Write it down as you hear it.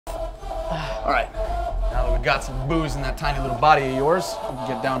All right, now that we've got some booze in that tiny little body of yours, we can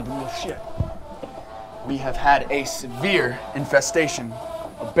get down to the real shit. We have had a severe infestation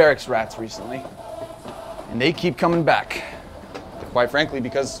of barracks rats recently, and they keep coming back. Quite frankly,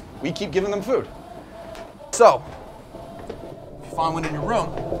 because we keep giving them food. So, if you find one in your room,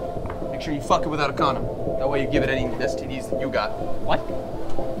 make sure you fuck it without a condom. That way you give it any STDs that you got. What?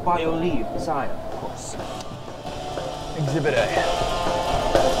 By your leave, sire, of course. Exhibit A.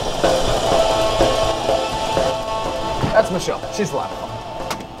 That's Michelle. She's the laptop.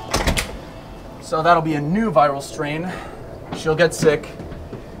 So that'll be a new viral strain. She'll get sick,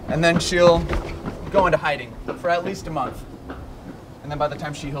 and then she'll go into hiding for at least a month. And then by the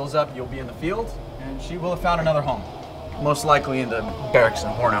time she heals up, you'll be in the field, and she will have found another home. Most likely in the barracks in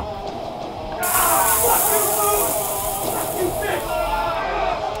Horno. You bitch!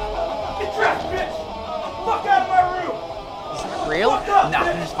 Get dressed, bitch! Fuck out of my room! Is that real? Nah,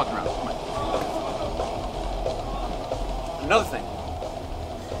 they're just fucking around. Come on. Another thing.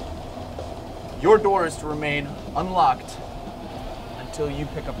 Your door is to remain unlocked until you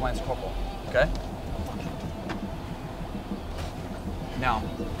pick up Lance Corporal, okay? Now,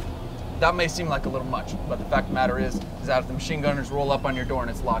 that may seem like a little much, but the fact of the matter is that if the machine gunners roll up on your door and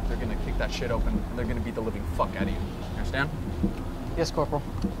it's locked, they're gonna kick that shit open and they're gonna beat the living fuck out of you. You understand? Yes, Corporal.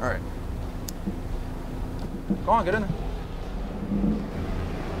 All right. Go on, get in there.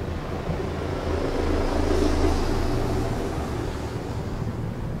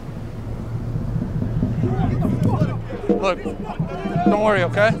 Look, don't worry,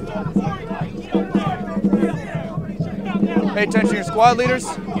 okay? Pay attention to your squad leaders,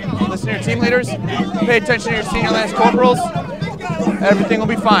 listen to your team leaders, pay attention to your senior lance corporals. Everything will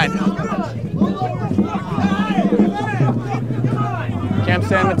be fine. Camp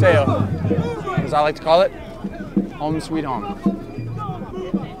San Mateo, as I like to call it, home sweet home.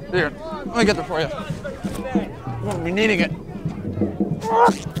 Here, let me get there for you. You'll be needing it.